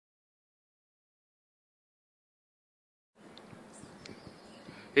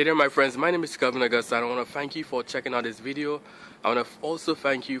Hey there my friends, my name is Kelvin Augusta and I want to thank you for checking out this video. I want to also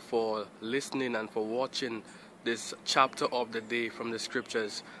thank you for listening and for watching this chapter of the day from the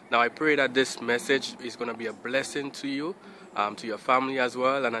scriptures. Now I pray that this message is going to be a blessing to you, to your family as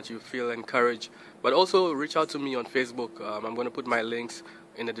well, and that you feel encouraged. But also reach out to me on Facebook. I'm going to put my links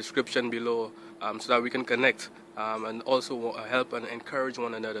in the description below so that we can connect and also help and encourage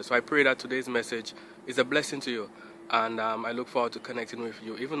one another. So I pray that today's message is a blessing to you. And I look forward to connecting with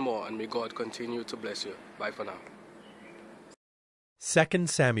you even more, and may God continue to bless you. Bye for now. 2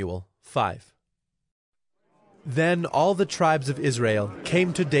 Samuel 5. Then all the tribes of Israel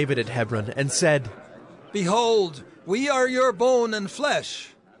came to David at Hebron and said, Behold, we are your bone and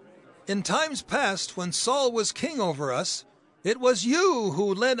flesh. In times past, when Saul was king over us, it was you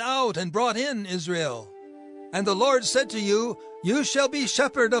who led out and brought in Israel. And the Lord said to you, You shall be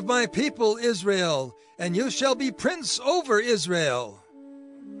shepherd of my people Israel, and you shall be prince over Israel.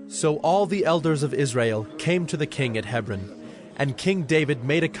 So all the elders of Israel came to the king at Hebron, and King David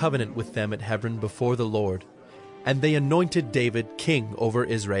made a covenant with them at Hebron before the Lord, and they anointed David king over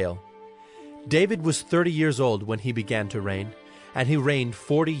Israel. David was 30 years old when he began to reign, and he reigned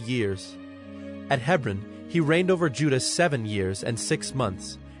 40 years. At Hebron he reigned over Judah 7 years and 6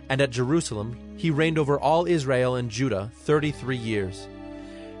 months, and at Jerusalem he reigned over all Israel and Judah 33 years.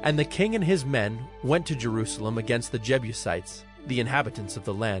 And the king and his men went to Jerusalem against the Jebusites, the inhabitants of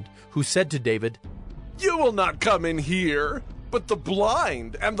the land, who said to David, You will not come in here, but the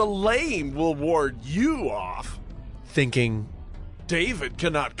blind and the lame will ward you off. thinking, David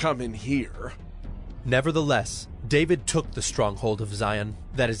cannot come in here. Nevertheless, David took the stronghold of Zion,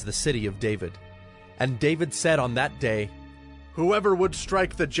 that is the city of David. And David said on that day, Whoever would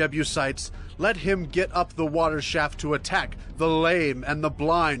strike the Jebusites, let him get up the water shaft to attack the lame and the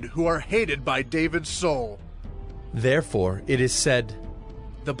blind who are hated by David's soul. Therefore it is said,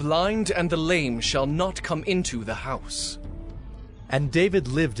 The blind and the lame shall not come into the house. And David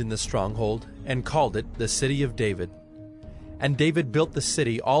lived in the stronghold, and called it the city of David. And David built the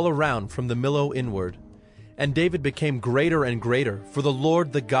city all around from the Millo inward. And David became greater and greater, for the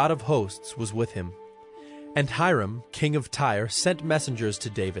Lord the God of hosts was with him. And Hiram, king of Tyre, sent messengers to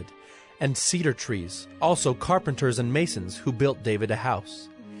David, and cedar trees, also carpenters and masons, who built David a house.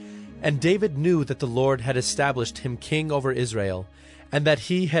 And David knew that the Lord had established him king over Israel, and that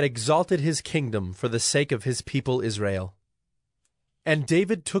he had exalted his kingdom for the sake of his people Israel. And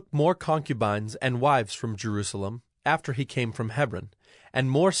David took more concubines and wives from Jerusalem, after he came from Hebron, and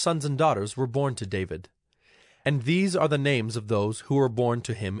more sons and daughters were born to David. And these are the names of those who were born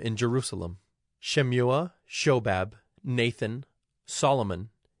to him in Jerusalem: Shemua, Shobab, Nathan, Solomon,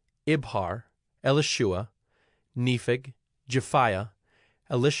 Ibhar, Elishua, Nepheg, Japhiah,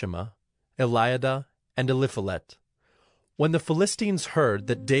 Elishama, Eliada, and Eliphalet. When the Philistines heard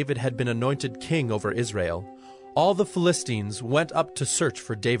that David had been anointed king over Israel, all the Philistines went up to search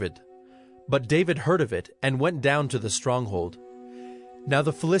for David. But David heard of it and went down to the stronghold. Now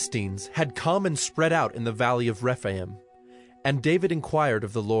the Philistines had come and spread out in the valley of Rephaim. And David inquired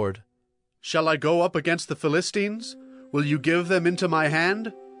of the Lord, Shall I go up against the Philistines? Will you give them into my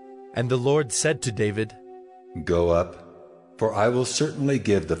hand? And the Lord said to David, Go up, for I will certainly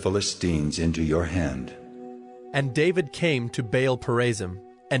give the Philistines into your hand. And David came to Baal-perazim,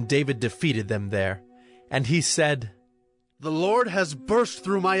 and David defeated them there. And he said, The Lord has burst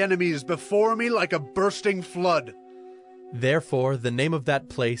through my enemies before me like a bursting flood. Therefore the name of that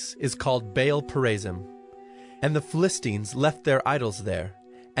place is called Baal-perazim. And the Philistines left their idols there,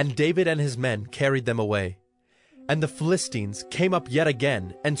 and David and his men carried them away. And the Philistines came up yet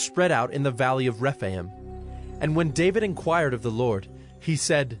again, and spread out in the valley of Rephaim. And when David inquired of the Lord, he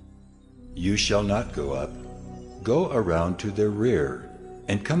said, You shall not go up. Go around to their rear,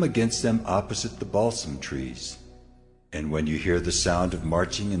 and come against them opposite the balsam trees. And when you hear the sound of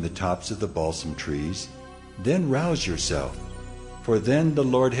marching in the tops of the balsam trees, then rouse yourself, for then the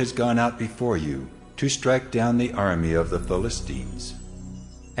Lord has gone out before you to strike down the army of the Philistines.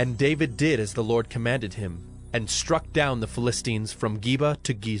 And David did as the Lord commanded him, and struck down the Philistines from Geba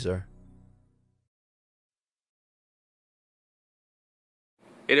to Gezer.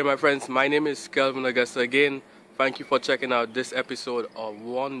 Hey there my friends, my name is Kelvin Augusta again. Thank you for checking out this episode of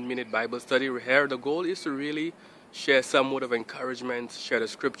 1 Minute Bible Study. Here the goal is to really share some word of encouragement, share the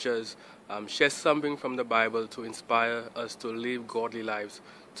scriptures, share something from the Bible to inspire us to live godly lives,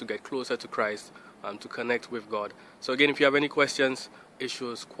 to get closer to Christ, to connect with God. So again, if you have any questions,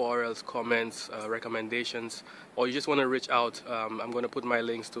 issues, quarrels, comments, recommendations, or you just want to reach out, I'm going to put my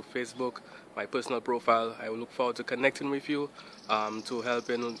links to Facebook, my personal profile. I will look forward to connecting with you, to help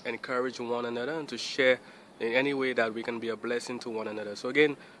and encourage one another and to share in any way that we can be a blessing to one another. So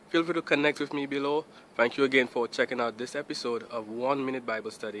again, feel free to connect with me below. Thank you again for checking out this episode of 1 Minute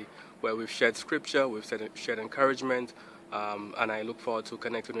Bible Study, where we've shared scripture, we've shared encouragement, and I look forward to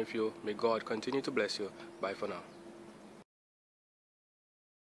connecting with you. May God continue to bless you. Bye for now.